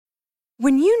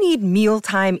When you need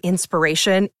mealtime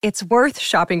inspiration, it's worth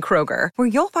shopping Kroger, where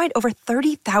you'll find over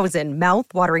 30,000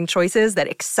 mouth-watering choices that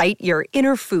excite your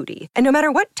inner foodie. And no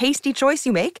matter what tasty choice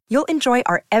you make, you'll enjoy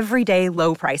our everyday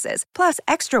low prices, plus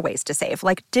extra ways to save,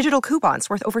 like digital coupons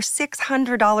worth over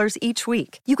 $600 each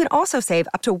week. You can also save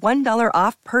up to $1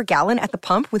 off per gallon at the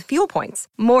pump with fuel points.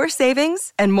 More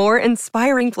savings and more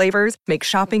inspiring flavors make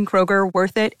shopping Kroger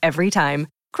worth it every time.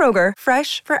 Kroger,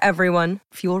 fresh for everyone.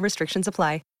 Fuel restrictions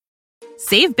apply.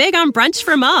 Save big on brunch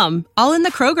for mom, all in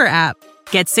the Kroger app.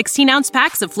 Get 16-ounce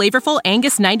packs of flavorful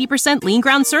Angus 90% lean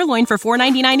ground sirloin for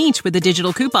 $4.99 each with a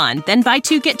digital coupon. Then buy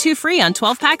 2, get 2 free on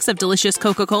 12 packs of delicious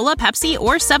Coca-Cola, Pepsi,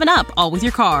 or 7-Up, all with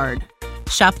your card.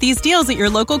 Shop these deals at your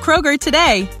local Kroger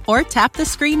today, or tap the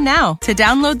screen now to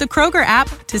download the Kroger app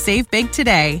to save big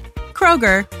today.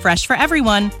 Kroger, fresh for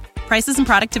everyone. Prices and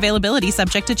product availability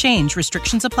subject to change.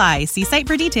 Restrictions apply. See site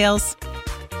for details.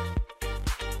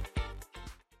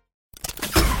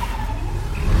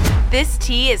 This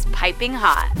tea is piping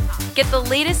hot. Get the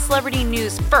latest celebrity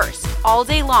news first all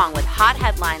day long with hot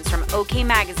headlines from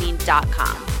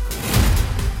okmagazine.com.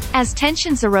 As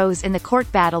tensions arose in the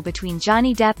court battle between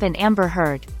Johnny Depp and Amber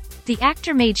Heard, the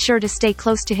actor made sure to stay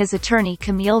close to his attorney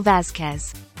Camille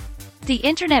Vasquez. The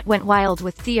internet went wild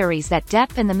with theories that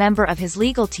Depp and the member of his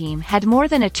legal team had more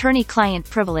than attorney-client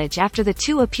privilege after the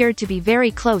two appeared to be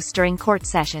very close during court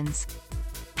sessions.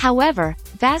 However,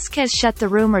 Vasquez shut the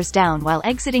rumors down while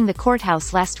exiting the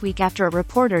courthouse last week after a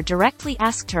reporter directly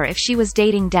asked her if she was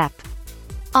dating Depp.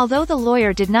 Although the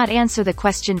lawyer did not answer the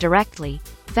question directly,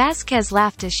 Vasquez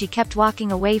laughed as she kept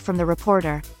walking away from the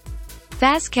reporter.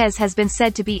 Vasquez has been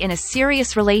said to be in a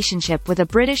serious relationship with a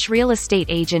British real estate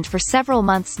agent for several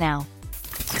months now.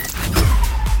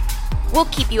 We'll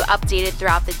keep you updated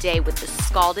throughout the day with the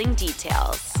scalding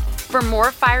details. For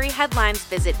more fiery headlines,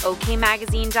 visit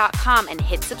okmagazine.com and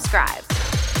hit subscribe.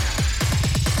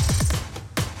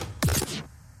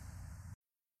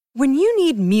 When you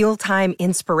need mealtime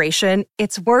inspiration,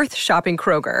 it's worth shopping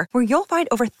Kroger, where you'll find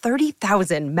over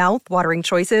 30,000 mouth-watering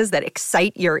choices that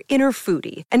excite your inner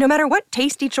foodie. And no matter what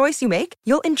tasty choice you make,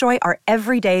 you'll enjoy our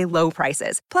everyday low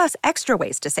prices, plus extra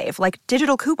ways to save, like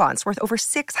digital coupons worth over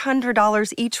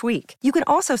 $600 each week. You can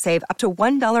also save up to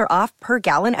 $1 off per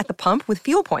gallon at the pump with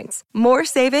fuel points. More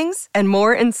savings and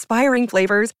more inspiring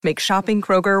flavors make shopping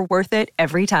Kroger worth it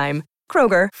every time.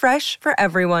 Kroger, fresh for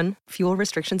everyone. Fuel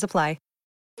restrictions apply.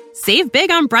 Save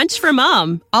big on brunch for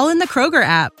mom, all in the Kroger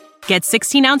app. Get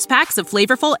 16-ounce packs of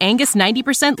flavorful Angus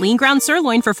 90% lean ground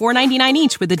sirloin for $4.99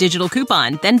 each with a digital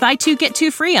coupon. Then buy 2, get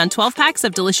 2 free on 12 packs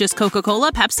of delicious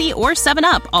Coca-Cola, Pepsi, or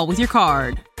 7-Up, all with your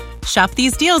card. Shop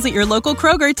these deals at your local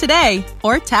Kroger today,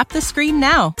 or tap the screen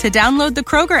now to download the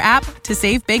Kroger app to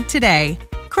save big today.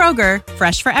 Kroger,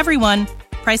 fresh for everyone.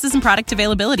 Prices and product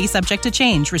availability subject to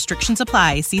change. Restrictions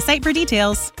apply. See site for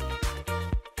details.